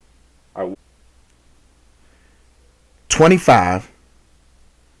All 25,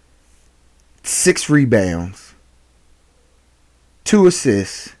 6 rebounds, 2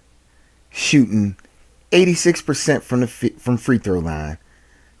 assists, shooting 86% from free throw line,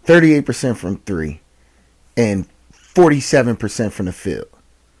 38% from 3, and 47% from the field.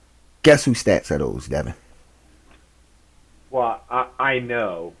 Guess who stats are those, Devin? well, I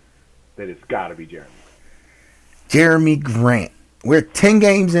know that it's got to be Jeremy Grant. Jeremy Grant. We're 10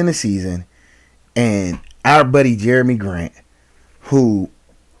 games in the season, and our buddy Jeremy Grant, who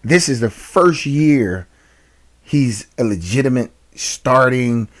this is the first year he's a legitimate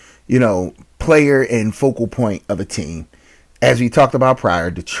starting, player and focal point of a team. As we talked about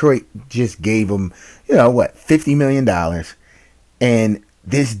prior, Detroit just gave him, $50 million, and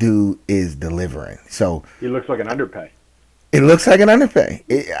this dude is delivering. So He looks like an underpay. it looks like an underpay.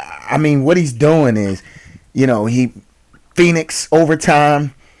 I mean, what he's doing is, he Phoenix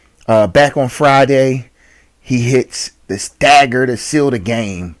overtime back on Friday. He hits the stagger to seal the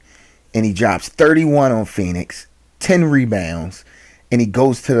game, and he drops 31 on Phoenix, 10 rebounds, and he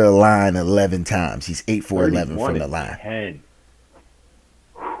goes to the line 11 times. He's 8 for 11 from the line. 10.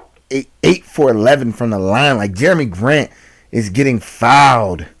 8 for 11 from the line. Like, Jeremy Grant is getting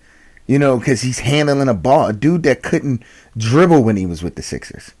fouled, because he's handling a ball. A dude that couldn't dribble when he was with the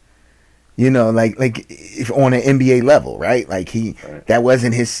Sixers. Like if on an NBA level, right? Like Right. that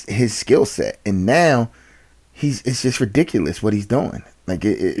wasn't his skill set, and now it's just ridiculous what he's doing. Like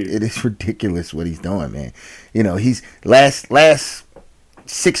it is ridiculous what he's doing, man. He's last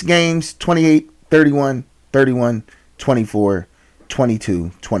 6 games, 28, 31, 31, 24,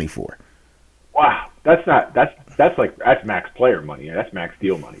 22, 24. Wow, that's max player money. That's max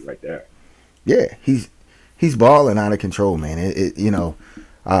deal money right there. Yeah, he's balling out of control, man.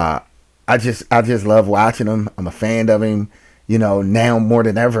 I just love watching him. I'm a fan of him, now more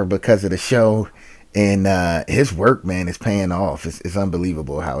than ever because of the show. And his work, man, is paying off. It's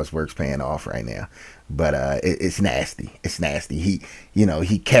unbelievable how his work's paying off right now. But it's nasty. It's nasty.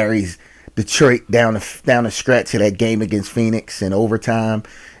 He carries Detroit down the stretch of that game against Phoenix in overtime.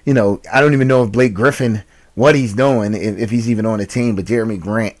 I don't even know if Blake Griffin, what he's doing, if he's even on the team. But Jeremy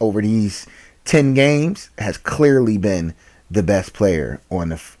Grant over these 10 games has clearly been the best player on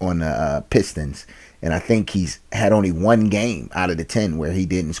the Pistons, and I think he's had only one game out of the 10 where he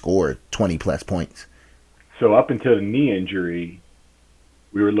didn't score 20 plus points. So up until the knee injury,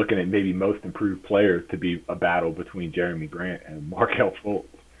 we were looking at maybe most improved player to be a battle between Jeremy Grant and Markelle Fultz,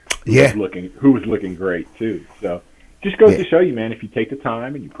 Yeah, who was looking great too. So just goes yeah, to show you, man, if you take the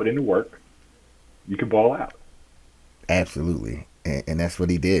time and you put in the work, you can ball out. absolutely, and that's what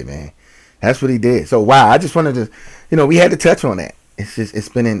he did, man. That's what he did. So wow, I just wanted to, we had to touch on that. It's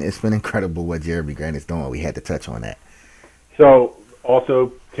been incredible what Jeremy Grant is doing. We had to touch on that. So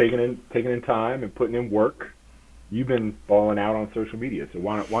also taking in time and putting in work. You've been balling out on social media. So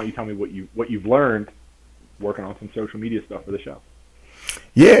why don't you tell me what you've learned working on some social media stuff for the show?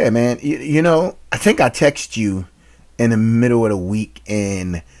 Yeah, man. I think I text you in the middle of the week,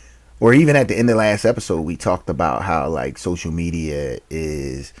 or even at the end of last episode, we talked about how like social media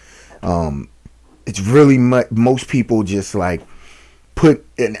is, it's really most people just like put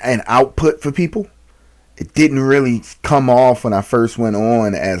an output for people. It didn't really come off when I first went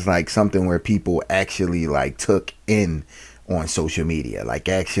on as like something where people actually like took in on social media, like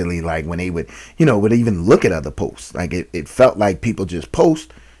actually like when they would even look at other posts. Like it felt like people just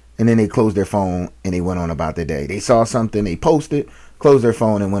post and then they closed their phone and they went on about their day. They saw something, they posted, closed their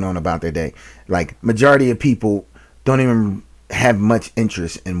phone and went on about their day. Like majority of people don't even have much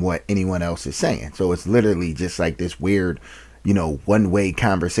interest in what anyone else is saying. So it's literally just like this weird, one-way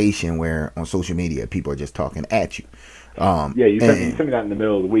conversation where on social media people are just talking at you. Yeah, you And sent me that in the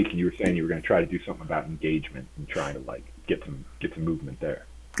middle of the week, and you were saying you were going to try to do something about engagement and trying to like get some movement there.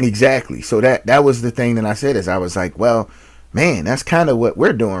 exactly. So that was the thing that I said is I was like, well, man, that's kind of what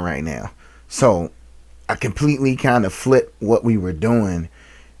we're doing right now. So I completely kind of flipped what we were doing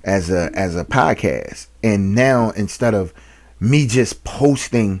as a podcast. And now instead of me just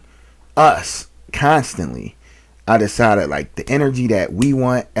posting us constantly, I decided like the energy that we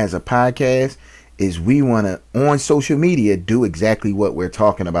want as a podcast is we want to on social media do exactly what we're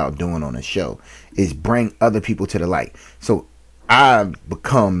talking about doing on the show is bring other people to the light. So I've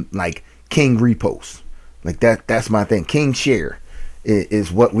become like king repost, like that's my thing. King share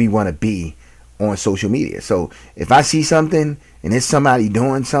is what we want to be on social media. So if I see something and it's somebody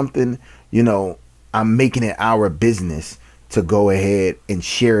doing something, I'm making it our business to go ahead and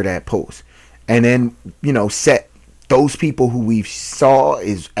share that post, and then set those people who we saw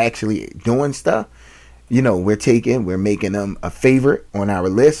is actually doing stuff. we're making them a favorite on our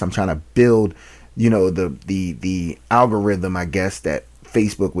list. I'm trying to build, the algorithm, I guess, that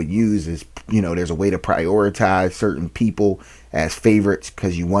Facebook would use is, there's a way to prioritize certain people as favorites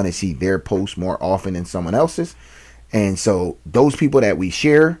because you want to see their posts more often than someone else's. And so those people that we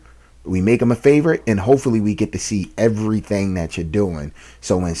share, we make them a favorite, and hopefully we get to see everything that you're doing.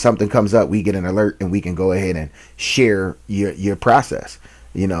 So when something comes up, we get an alert and we can go ahead and share your process,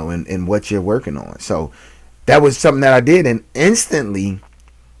 and what you're working on. So that was something that I did, and instantly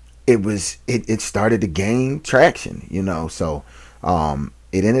it started to gain traction, So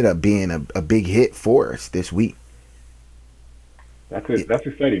it ended up being a big hit for us this week. That's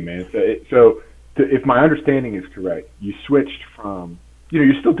exciting, man. If my understanding is correct, you switched from,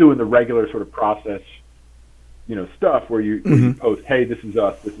 you're still doing the regular sort of process, stuff where you post, hey, this is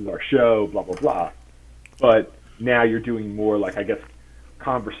us, this is our show, blah blah blah. But now you're doing more like, I guess,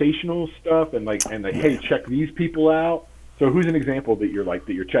 conversational stuff and hey, check these people out. So who's an example that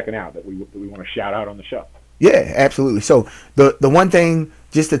you're checking out that we want to shout out on the show? Yeah, absolutely. So the one thing,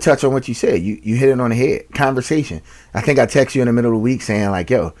 just to touch on what you said, you hit it on the head. Conversation. I think I text you in the middle of the week saying like,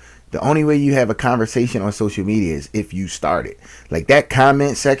 yo, the only way you have a conversation on social media is if you start it. Like that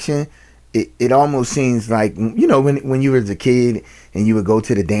comment section, it almost seems like, when you were a kid and you would go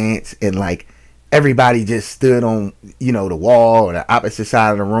to the dance and like everybody just stood on, the wall or the opposite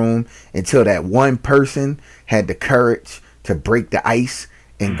side of the room until that one person had the courage to break the ice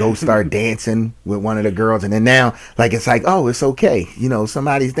and go start dancing with one of the girls. And then now, like, it's like, oh, it's okay.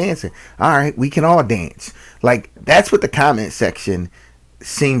 Somebody's dancing. All right, we can all dance. Like, that's what the comment section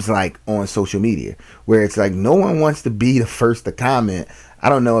seems like on social media, where it's like no one wants to be the first to comment. I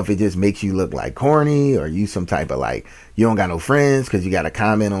don't know if it just makes you look like corny or you some type of like, you don't got no friends because you got to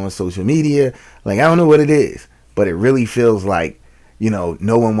comment on social media. Like, I don't know what it is, but it really feels like, no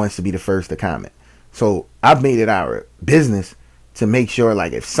one wants to be the first to comment. So I've made it our business to make sure,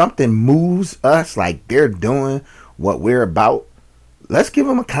 like, if something moves us, like they're doing what we're about, let's give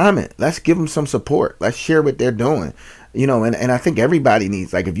them a comment. Let's give them some support. Let's share what they're doing. And I think everybody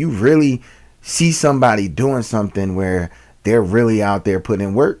needs, like, if you really see somebody doing something where they're really out there putting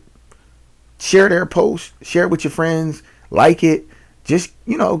in work, share their post, share it with your friends, like it. Just,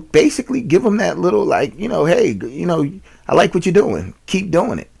 basically give them that little, like, hey, I like what you're doing. Keep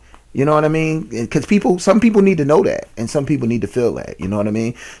doing it. You know what I mean? Because some people need to know that, and some people need to feel that. You know what I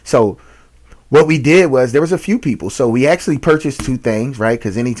mean? So what we did was there was a few people. So we actually purchased two things, right?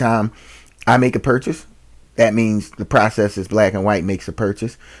 Because anytime I make a purchase, that means the process is Black and White makes a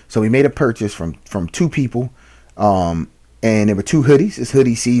purchase. So we made a purchase from two people, and there were two hoodies. It's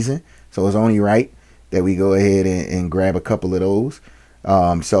hoodie season, so it's only right that we go ahead and grab a couple of those.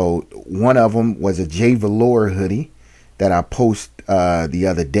 So one of them was a J Velour hoodie that I post the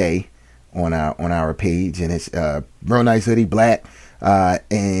other day on our page, and it's real nice hoodie, black,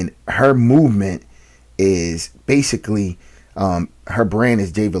 and her movement is basically her brand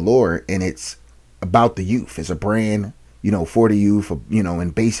is J Velour, and it's about the youth. It's a brand, for the youth,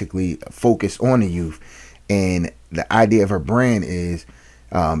 and basically focus on the youth. And the idea of her brand is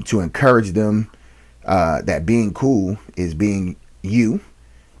to encourage them that being cool is being you,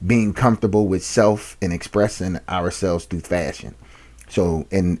 being comfortable with self and expressing ourselves through fashion. So,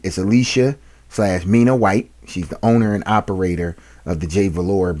 and it's Alicia/Mina White. She's the owner and operator of the J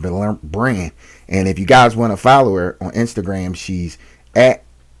Velour brand. And if you guys want to follow her on Instagram, she's at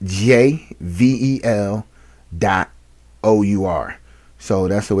JVEL.OUR. So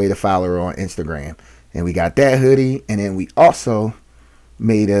that's the way to follow her on Instagram. And we got that hoodie. And then we also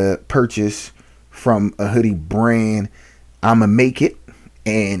made a purchase from a hoodie brand, I'ma Make It.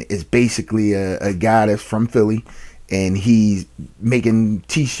 And it's basically a guy that's from Philly. And he's making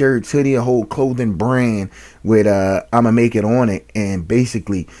t-shirts, hoodie, a whole clothing brand with I'ma Make It on it. And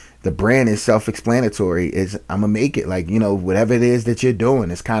basically the brand is self-explanatory. It's I'ma make it. Like, whatever it is that you're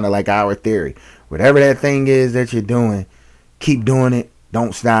doing, it's kind of like our theory. Whatever that thing is that you're doing, keep doing it.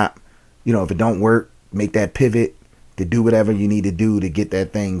 Don't stop. If it don't work, make that pivot to do whatever you need to do to get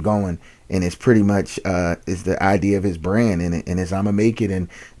that thing going. And it's pretty much is the idea of his brand, and it's I'ma Make It. And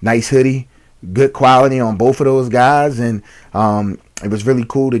nice hoodie, good quality on both of those guys, and it was really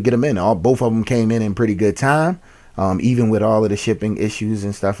cool to get them in. Both of them came in pretty good time, even with all of the shipping issues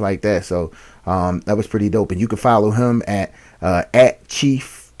and stuff like that. So that was pretty dope. And you can follow him at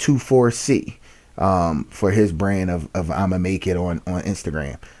Chief24C for his brand of I'ma Make It on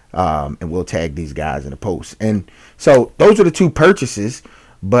Instagram. And we'll tag these guys in the post. And so those are the two purchases.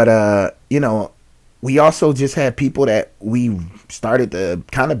 But we also just had people that we started to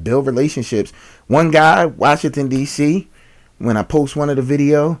kind of build relationships. One guy, Washington, D.C., when I post one of the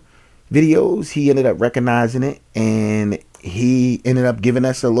video, videos, he ended up recognizing it, and he ended up giving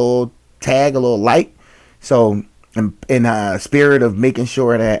us a little tag, a little like. So in spirit of making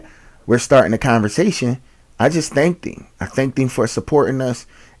sure that we're starting a conversation, I just thanked him. I thanked him for supporting us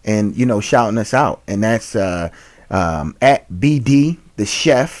and, you know, shouting us out. And that's at BD the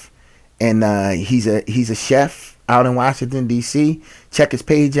chef, and he's a chef out in Washington D.C. Check his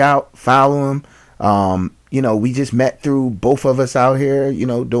page out, follow him. You know, we just met through both of us out here, you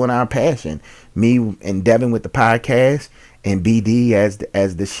know, doing our passion. Me and Devin with the podcast, and BD as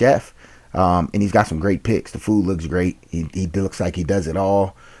the chef. And he's got some great picks. The food looks great. He looks like he does it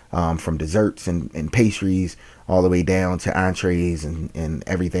all, from desserts and pastries all the way down to entrees and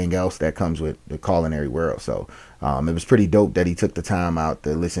everything else that comes with the culinary world. So it was pretty dope that he took the time out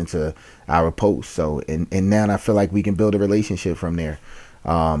to listen to our posts. So and now I feel like we can build a relationship from there.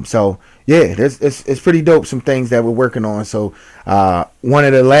 So yeah, it's pretty dope, some things that we're working on. So one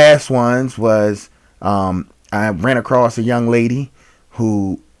of the last ones was I ran across a young lady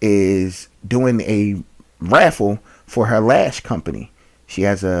who is doing a raffle for her lash company. She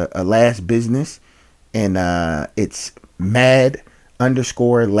has a lash business, and it's mad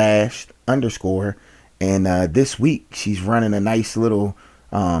underscore lashed underscore. And this week she's running a nice little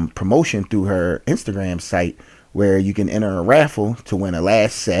promotion through her Instagram site where you can enter a raffle to win a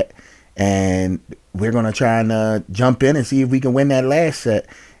lash set. And we're going to try and jump in and see if we can win that lash set.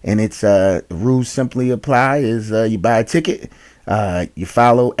 And it's the rules simply apply is you buy a ticket, you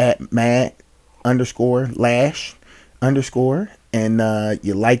follow at mad underscore lash underscore, and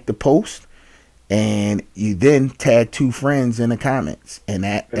you like the post, and you then tag 2 friends in the comments, and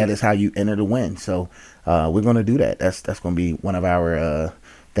that is how you enter the win. So we're going to do that. That's going to be one of our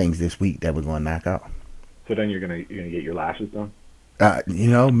things this week that we're going to knock out. So then you're gonna get your lashes done. You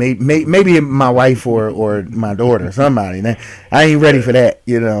know, maybe my wife or my daughter, somebody. I ain't ready for that.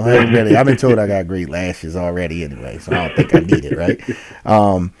 You know, I ain't ready. I've been told I got great lashes already anyway, so I don't think I need it, right?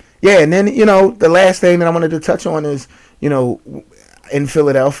 Yeah, and then, you know, the last thing that I wanted to touch on is, you know, in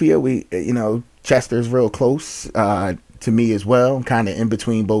Philadelphia, we, you know, Chester's real close to me as well, kind of in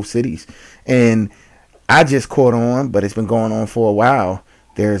between both cities. And I just caught on, but it's been going on for a while.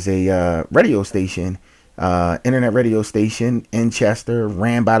 There's a radio station, internet radio station in Chester,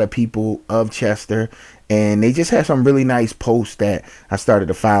 ran by the people of Chester, and they just had some really nice posts that I started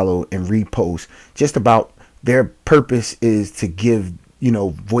to follow and repost, just about their purpose is to give, you know,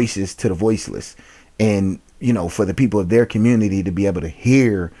 voices to the voiceless, and, you know, for the people of their community to be able to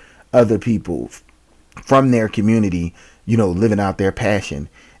hear other people from their community, you know, living out their passion.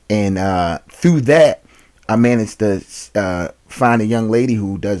 And through that, I managed to find a young lady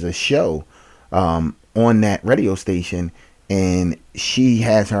who does a show on that radio station, and she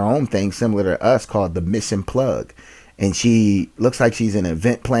has her own thing similar to us called The Missing Plug. And she looks like she's an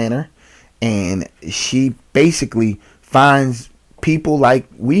event planner, and she basically finds people like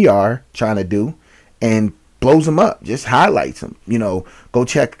we are trying to do and blows them up, just highlights them, you know, go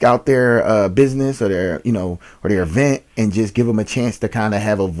check out their business or their, you know, or their event, and just give them a chance to kind of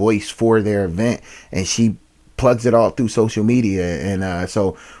have a voice for their event. And she plugs it all through social media, and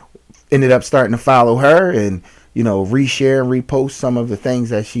so ended up starting to follow her and, you know, reshare and repost some of the things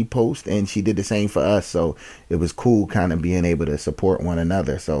that she posts, and she did the same for us. So it was cool kind of being able to support one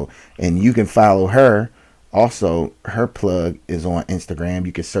another. So, and you can follow her. Also, her plug is on Instagram.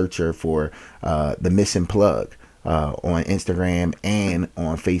 You can search her for The Missing Plug on Instagram and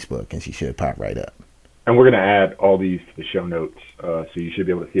on Facebook, and she should pop right up. And we're going to add all these to the show notes, so you should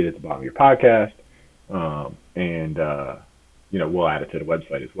be able to see it at the bottom of your podcast. And you know, we'll add it to the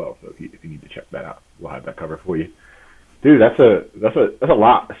website as well. So if you need to check that out, we'll have that covered for you. Dude, that's a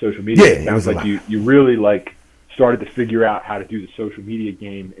lot of social media. Yeah, it sounds like you really like started to figure out how to do the social media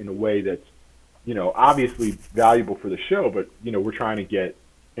game in a way that's, you know, obviously valuable for the show, but, you know, we're trying to get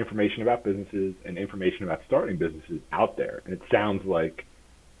information about businesses and information about starting businesses out there. And it sounds like,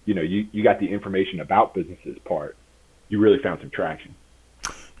 you know, you got the information about businesses part. You really found some traction.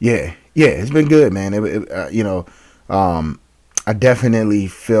 Yeah, it's been good, man. You know, I definitely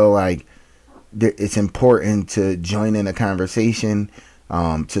feel like it's important to join in a conversation,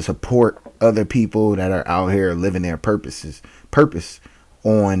 to support other people that are out here living their purpose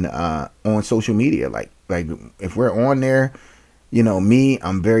on social media. Like if we're on there, you know,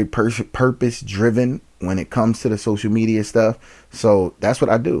 I'm very purpose driven when it comes to the social media stuff. So that's what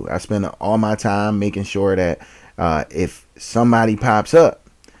I do. I spend all my time making sure that if somebody pops up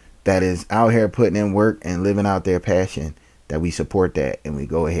that is out here putting in work and living out their passion, that we support that, and we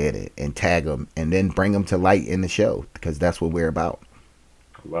go ahead and tag them and then bring them to light in the show, because that's what we're about.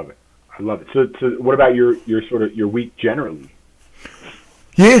 I love it. So what about your sort of your week generally?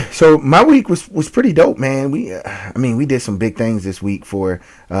 Yeah, so my week was pretty dope, man. I mean, we did some big things this week for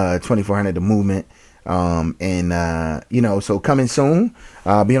 2400 the movement, and so coming soon. Be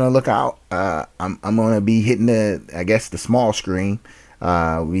on the lookout. I'm gonna be hitting I guess the small screen.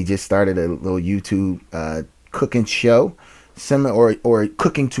 We just started a little YouTube cooking show, or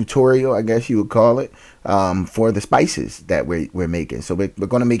cooking tutorial, I guess you would call it, for the spices that we're making. So we're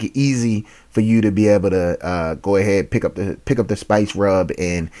going to make it easy for you to be able to go ahead pick up the spice rub,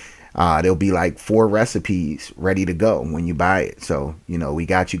 and there'll be like 4 recipes ready to go when you buy it. So we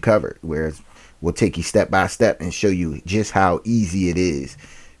got you covered. Whereas we'll take you step by step and show you just how easy it is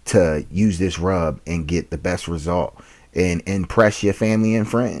to use this rub and get the best result and impress your family and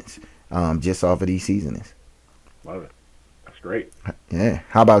friends just off of these seasonings. Love it. That's great. Yeah.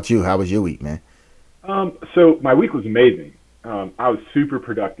 How about you? How was your week, man? So my week was amazing. I was super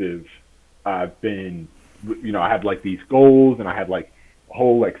productive. I've been, I had like these goals, and I had like a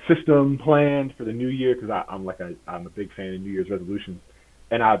whole like system planned for the new year because I'm a big fan of New Year's resolutions,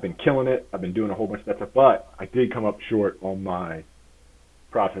 and I've been killing it. I've been doing a whole bunch of that stuff, but I did come up short on my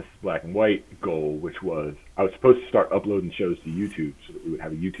Process is Black and White goal, which was I was supposed to start uploading shows to YouTube so that we would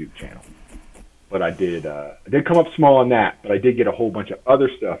have a YouTube channel. But I did come up small on that, but I did get a whole bunch of other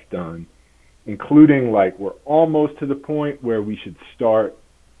stuff done, including like we're almost to the point where we should start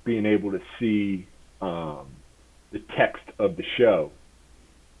being able to see the text of the show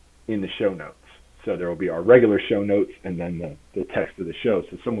in the show notes. So there will be our regular show notes and then the text of the show.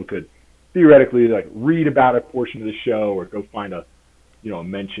 So someone could theoretically like read about a portion of the show or go find a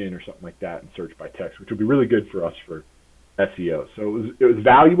mention or something like that and search by text, which would be really good for us for SEO. So it was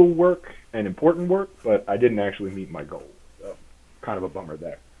valuable work and important work, but I didn't actually meet my goal. So kind of a bummer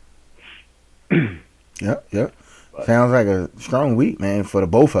there. Yep. But Sounds like a strong week, man, for the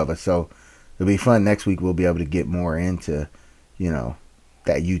both of us. So it'll be fun. Next week we'll be able to get more into,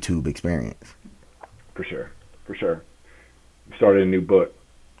 that YouTube experience. for sure, for sure. We started a new book.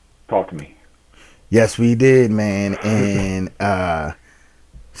 Talk to me. Yes, we did, man. And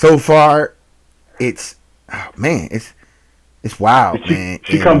so far, it's it's wild, man.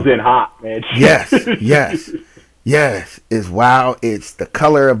 She And comes in hot, man. yes, yes, yes. It's wild. It's The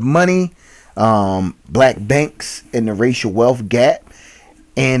Color of Money, Black Banks and the Racial Wealth Gap.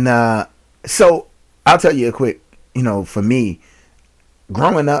 And so I'll tell you a quick, for me,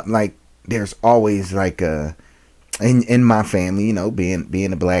 growing up, like there's always like in my family,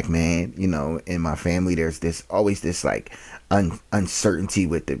 being a black man, in my family, there's always this like uncertainty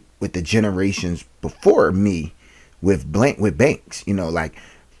with the generations before me with banks, like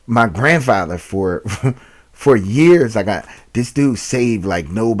my grandfather for for years, I got this dude saved like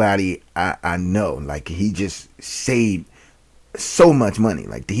nobody I know. Like he just saved so much money.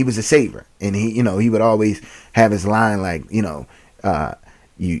 Like he was a saver, and he would always have his line like,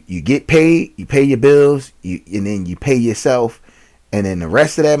 you get paid, you pay your bills, and then you pay yourself, and then the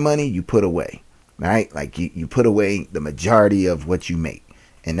rest of that money you put away, right? Like you put away the majority of what you make,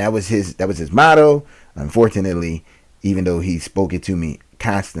 and that was his motto. Unfortunately, even though he spoke it to me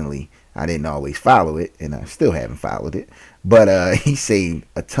constantly, I didn't always follow it, and I still haven't followed it. But he saved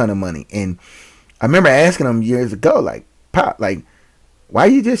a ton of money, and I remember asking him years ago, like, Pop, like, why are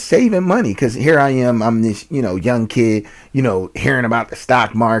you just saving money? Because here I am, I'm this, young kid, hearing about the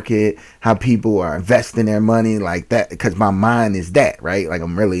stock market, how people are investing their money like that. Because my mind is that, right? Like,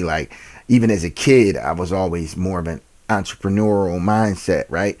 I'm really like, even as a kid, I was always more of an entrepreneurial mindset,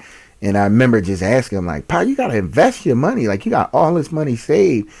 right? And I remember just asking him, like, Pop, you got to invest your money. Like, you got all this money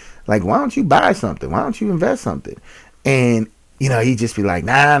saved. Like, why don't you buy something? Why don't you invest something? And he'd just be like,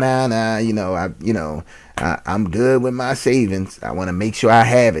 nah, I'm good with my savings. I want to make sure I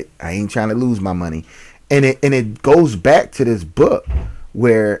have it. I ain't trying to lose my money. And it goes back to this book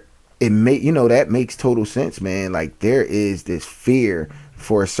where that makes total sense, man. Like there is this fear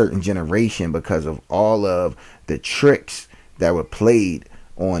for a certain generation because of all of the tricks that were played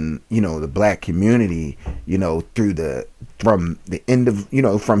on the black community, from the end of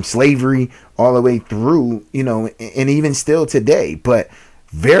from slavery all the way through, and even still today, but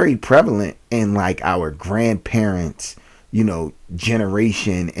very prevalent in like our grandparents,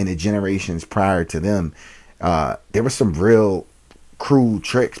 generation and the generations prior to them. There were some real cruel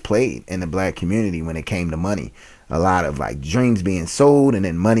tricks played in the black community when it came to money. A lot of like dreams being sold and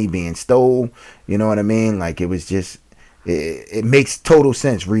then money being stole. You know what I mean? Like it was just, it makes total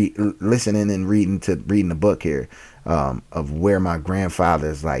sense listening and reading the book here, of where my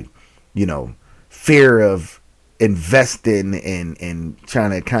grandfather's like, fear of investing and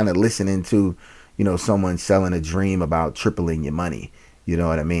trying to kind of listening to, someone selling a dream about tripling your money. You know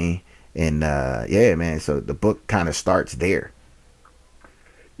what I mean? And yeah, man. So the book kind of starts there.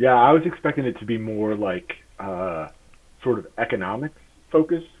 Yeah, I was expecting it to be more like sort of economics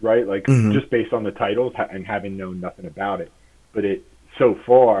focused, right? Like Hmm. just based on the titles and having known nothing about it. But it so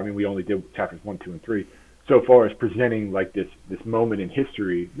far, I mean, we only did chapters 1, 2, and 3. So far, is presenting like this moment in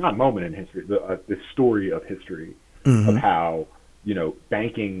history, not moment in history, this story of history of Hmm. how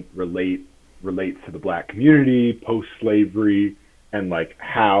banking relates to the black community post slavery, and like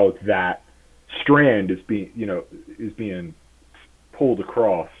how that strand is being pulled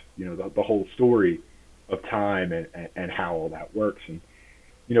across the whole story of time, and how all that works. And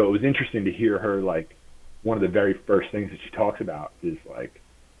it was interesting to hear her, like, one of the very first things that she talks about is like,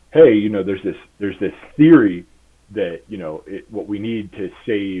 hey, there's this theory that what we need to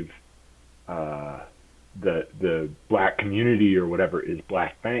save uh, the black community or whatever is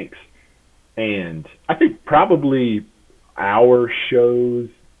black banks. And I think probably our show's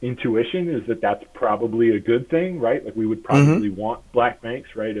intuition is that that's probably a good thing, right? Like we would Hmm. probably want black banks,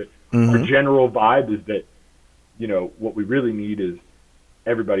 right? Our Hmm. general vibe is that what we really need is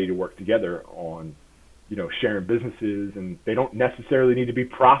everybody to work together on sharing businesses, and they don't necessarily need to be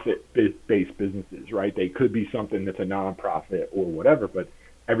profit based businesses, right? They could be something that's a nonprofit or whatever, but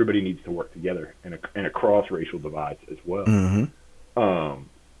everybody needs to work together, and across racial divides as well. Hmm. um,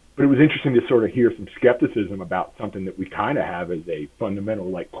 but it was interesting to sort of hear some skepticism about something that we kind of have as a fundamental,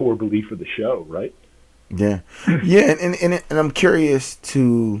 like, core belief of the show, right? Yeah, yeah, and I'm curious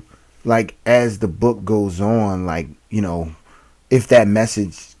to, like, as the book goes on, like, if that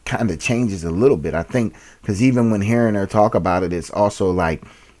message kind of changes a little bit. I think because even when hearing her talk about it, it's also like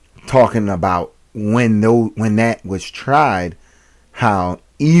talking about when that was tried, how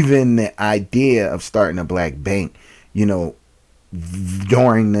even the idea of starting a black bank, you know,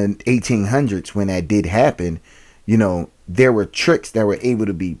 during the 1800s when that did happen, there were tricks that were able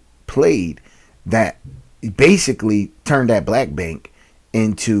to be played that basically turned that black bank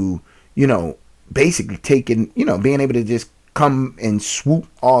into, you know, basically taking, being able to just come and swoop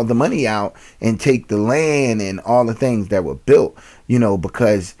all the money out and take the land and all the things that were built,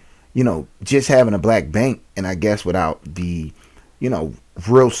 because, just having a black bank, and I guess without the, you know,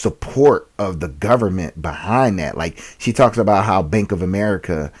 real support of the government behind that. Like she talks about how Bank of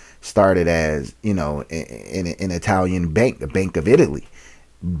America started as, an Italian bank, the Bank of Italy.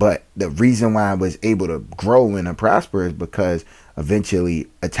 But the reason why I was able to grow and to prosper is because eventually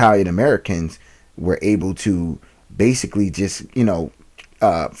Italian Americans were able to basically just,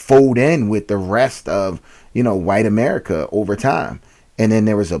 fold in with the rest of, white America over time. And then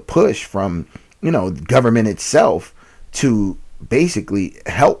there was a push from, the government itself to basically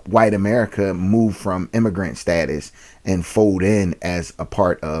help white America move from immigrant status and fold in as a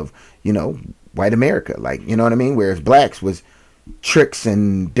part of, white America. Like, you know what I mean? Whereas blacks was tricks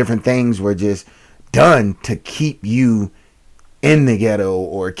and different things were just done to keep you in the ghetto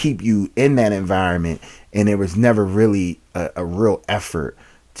or keep you in that environment, and there was never really a real effort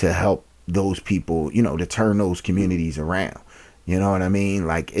to help those people, to turn those communities around. You know what I mean?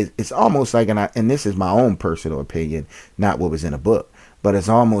 Like it's almost like, and this is my own personal opinion, not what was in a book, but it's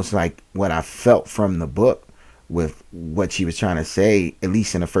almost like what I felt from the book with what she was trying to say, at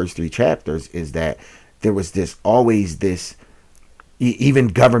least in the first 3 chapters, is that there was this always this, even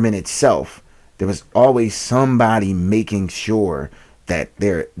government itself, there was always somebody making sure that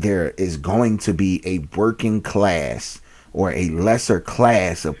there is going to be a working class or a lesser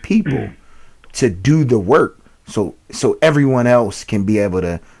class of people to do the work, so everyone else can be able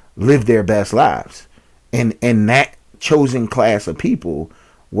to live their best lives. And that chosen class of people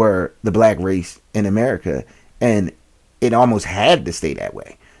were the black race in America. And it almost had to stay that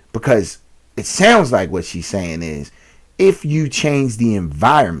way, because it sounds like what she's saying is, if you change the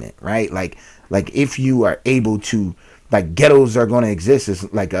environment, right? Like if you are able to, like, ghettos are going to exist.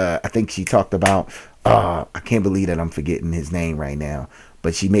 It's like I think she talked about, I can't believe that I'm forgetting his name right now,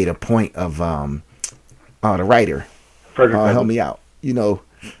 but she made a point of the writer, Frederick help Douglass. me out,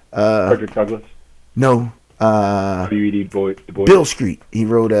 uh Frederick Douglass. no, W.E.D. Du Bois. Bill Street. He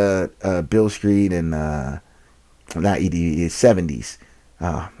wrote Bill Street and not ED 70s.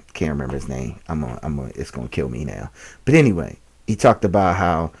 Can't remember his name. It's gonna kill me now. But anyway, he talked about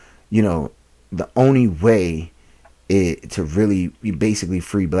how, you know the only way to really basically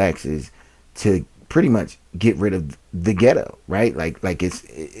free blacks is to pretty much get rid of the ghetto, right? Like it's,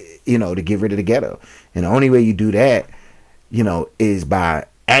 to get rid of the ghetto, and the only way you do that, is by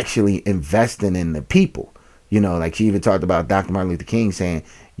actually investing in the people. Like she even talked about Dr. Martin Luther King saying,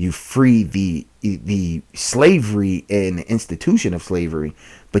 you free the slavery and the institution of slavery,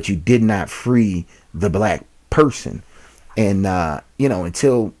 but you did not free the black person. And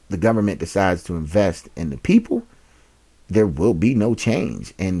until the government decides to invest in the people, there will be no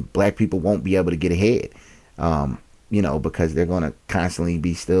change, and black people won't be able to get ahead. Because they're going to constantly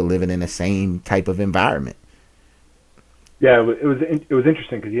be still living in the same type of environment. Yeah, it was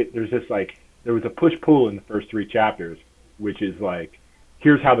interesting because there's this like there was a push pull in the first three chapters, which is like,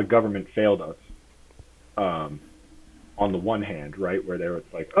 here's how the government failed us. On the one hand, right, where they're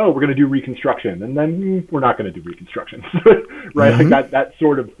like, oh, we're going to do Reconstruction, and then we're not going to do Reconstruction, right? Mm-hmm. Like that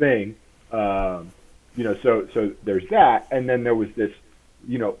sort of thing. So there's that, and then there was this,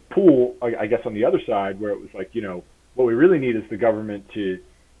 pull, I guess, on the other side where it was like, what we really need is the government to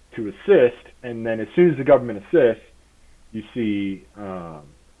assist, and then as soon as the government assists, you see,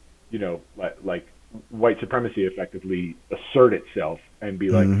 like white supremacy effectively assert itself and be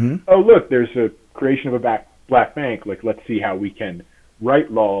like, Mm-hmm. oh, look, there's a creation of a black bank. Like, let's see how we can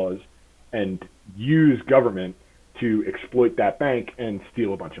write laws and use government to exploit that bank and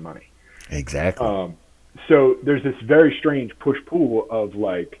steal a bunch of money. Exactly. So there's this very strange push-pull of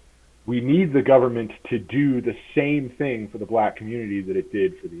like, we need the government to do the same thing for the black community that it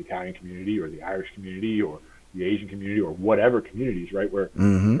did for the Italian community or the Irish community or the Asian community or whatever communities, right? Where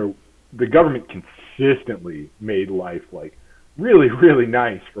the government consistently made life like really, really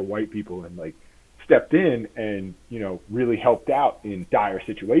nice for white people and like stepped in and, really helped out in dire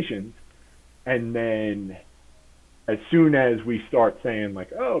situations. And then as soon as we start saying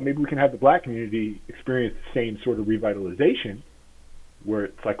like, oh, maybe we can have the black community experience the same sort of revitalization, where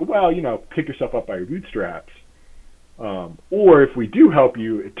it's like, well, pick yourself up by your bootstraps. Or if we do help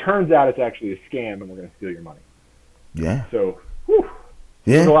you, it turns out it's actually a scam and we're going to steal your money. Yeah. So, whew,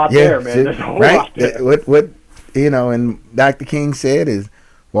 yeah, there's a lot there, man. There's a whole lot there. What and Dr. King said is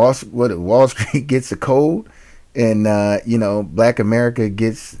Wall Street gets a cold, and Black America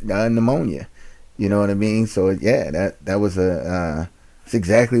gets pneumonia. You know what I mean? So yeah, that was it's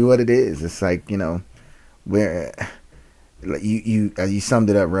exactly what it is. It's like where you summed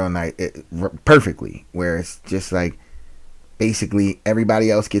it up real nice, perfectly. Where it's just like basically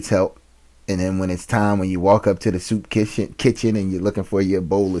everybody else gets help, and then when it's time, when you walk up to the soup kitchen and you're looking for your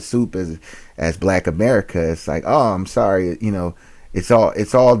bowl of soup as Black America, it's like, oh, I'm sorry, it's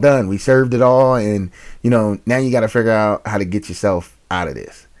all done. We served it all, and now you got to figure out how to get yourself out of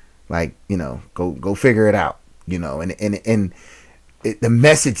this. Like, go figure it out. And the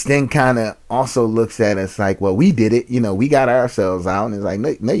message then kind of also looks at us like, well, we did it. We got ourselves out, and it's like,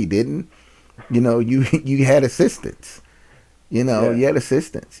 no, you didn't. You had assistance. You had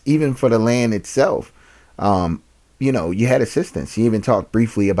assistance even for the land itself. You had assistance. You even talked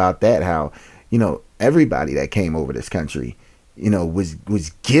briefly about that, how everybody that came over this country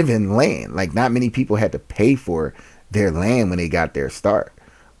was given land. Like, not many people had to pay for their land when they got their start.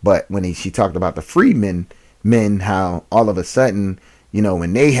 But when she talked about the freedmen, how all of a sudden,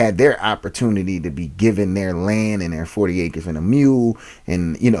 when they had their opportunity to be given their land and their 40 acres and a mule,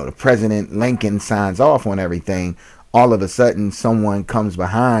 and the President Lincoln signs off on everything, all of a sudden someone comes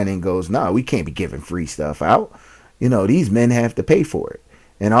behind and goes, no, we can't be giving free stuff out. These men have to pay for it.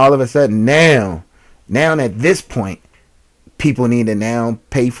 And all of a sudden now at this point, people need to now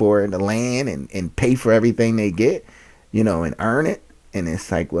pay for the land and pay for everything they get, and earn it. And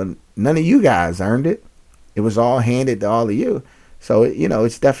it's like, well, none of you guys earned it. It was all handed to all of you. So,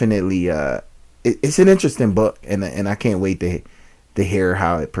 it's definitely, it's an interesting book, and I can't wait to hear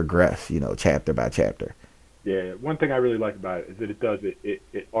how it progresses, chapter by chapter. Yeah, one thing I really like about it is that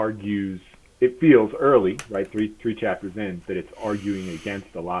it argues, it feels early, right, three chapters in, that it's arguing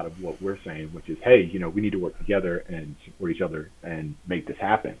against a lot of what we're saying, which is, hey, we need to work together and support each other and make this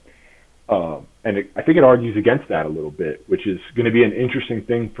happen. I think it argues against that a little bit, which is going to be an interesting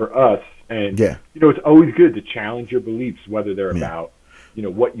thing for us. And, it's always good to challenge your beliefs, whether they're about,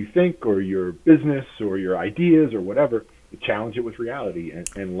 what you think or your business or your ideas or whatever. To challenge it with reality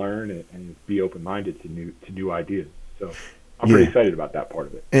and learn and be open-minded to new ideas. So I'm pretty excited about that part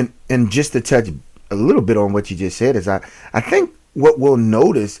of it. And just to touch a little bit on what you just said is I think what we'll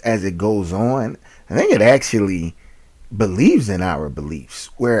notice as it goes on, I think it actually believes in our beliefs,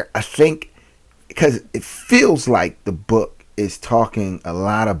 where I think, because it feels like the book is talking a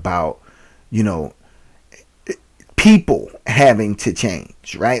lot about, people having to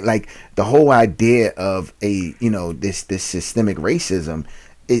change, right? Like the whole idea of this systemic racism,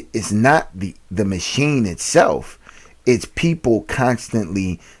 it's not the machine itself. It's people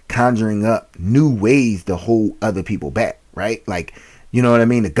constantly conjuring up new ways to hold other people back, right? Like, you know what I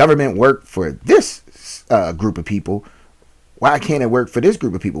mean? The government worked for this group of people. Why can't it work for this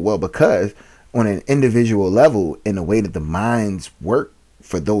group of people? Well, because on an individual level, in the way that the minds work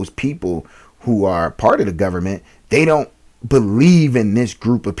for those people who are part of the government, they don't believe in this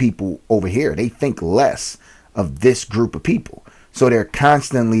group of people over here. They think less of this group of people. So they're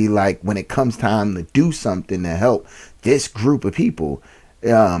constantly like, when it comes time to do something to help this group of people,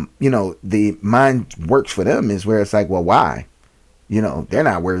 the mind works for them is where it's like, well, why? They're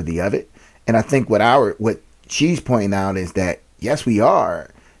not worthy of it. And I think what she's pointing out is that yes, we are,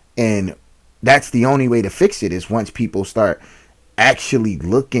 and that's the only way to fix it is once people start actually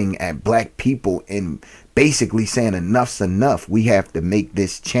looking at black people and basically saying enough's enough. We have to make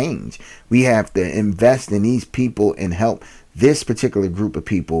this change. We have to invest in these people and help this particular group of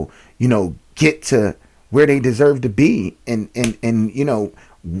people, get to where they deserve to be. And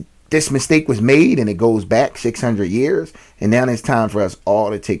this mistake was made and it goes back 600 years. And now it's time for us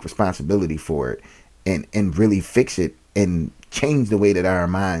all to take responsibility for it and really fix it and change the way that our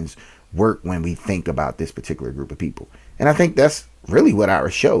minds work when we think about this particular group of people. And I think that's really what our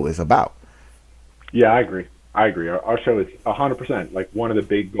show is about. Yeah, I agree. Our show is 100% like one of the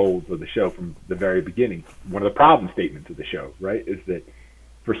big goals of the show from the very beginning. One of the problem statements of the show, right, is that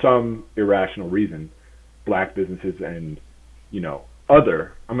for some irrational reason, black businesses and,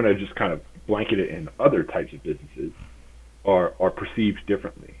 I'm going to just kind of blanket it in other types of businesses are perceived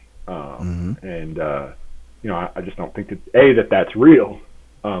differently. And, I just don't think that, A, that's real,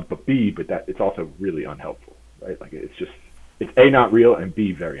 but B, that it's also really unhelpful, right? Like it's A, not real, and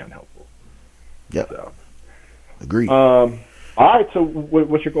B, very unhelpful. Yep. So. Agreed. All right. So,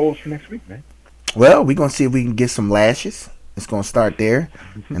 what's your goals for next week, man? Well, we're gonna see if we can get some lashes. It's gonna start there,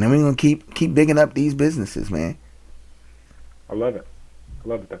 and then we're gonna keep bigging up these businesses, man. I love it.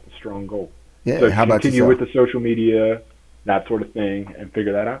 That's a strong goal. Yeah. So how about continue yourself? with the social media, that sort of thing, and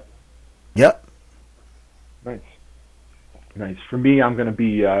figure that out. Yep. Nice. For me, I'm gonna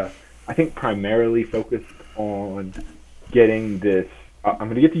be, I think, primarily focused on getting this. I'm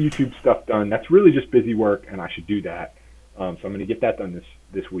going to get the YouTube stuff done. That's really just busy work, and I should do that. So I'm going to get that done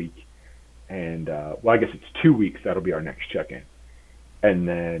this week. And I guess it's 2 weeks. That'll be our next check-in. And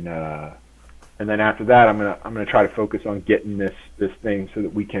then after that, I'm going to try to focus on getting this thing so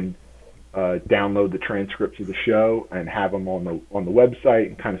that we can download the transcripts of the show and have them on the website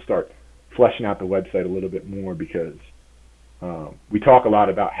and kind of start fleshing out the website a little bit more because we talk a lot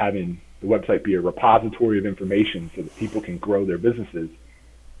about having the website be a repository of information so that people can grow their businesses.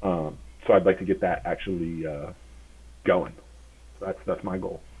 So I'd like to get that actually going. So that's my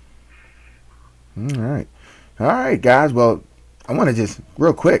goal. All right, guys. Well, I want to just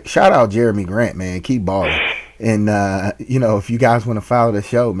real quick shout out Jeremy Grant, man. Keep balling. And if you guys want to follow the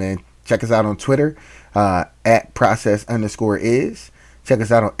show, man, check us out on Twitter at process_is. Check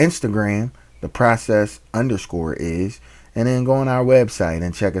us out on Instagram, the process_is. And then go on our website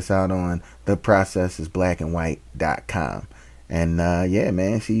and check us out on theprocessisblackandwhite.com. And yeah,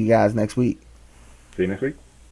 man, see you guys next week. See you next week.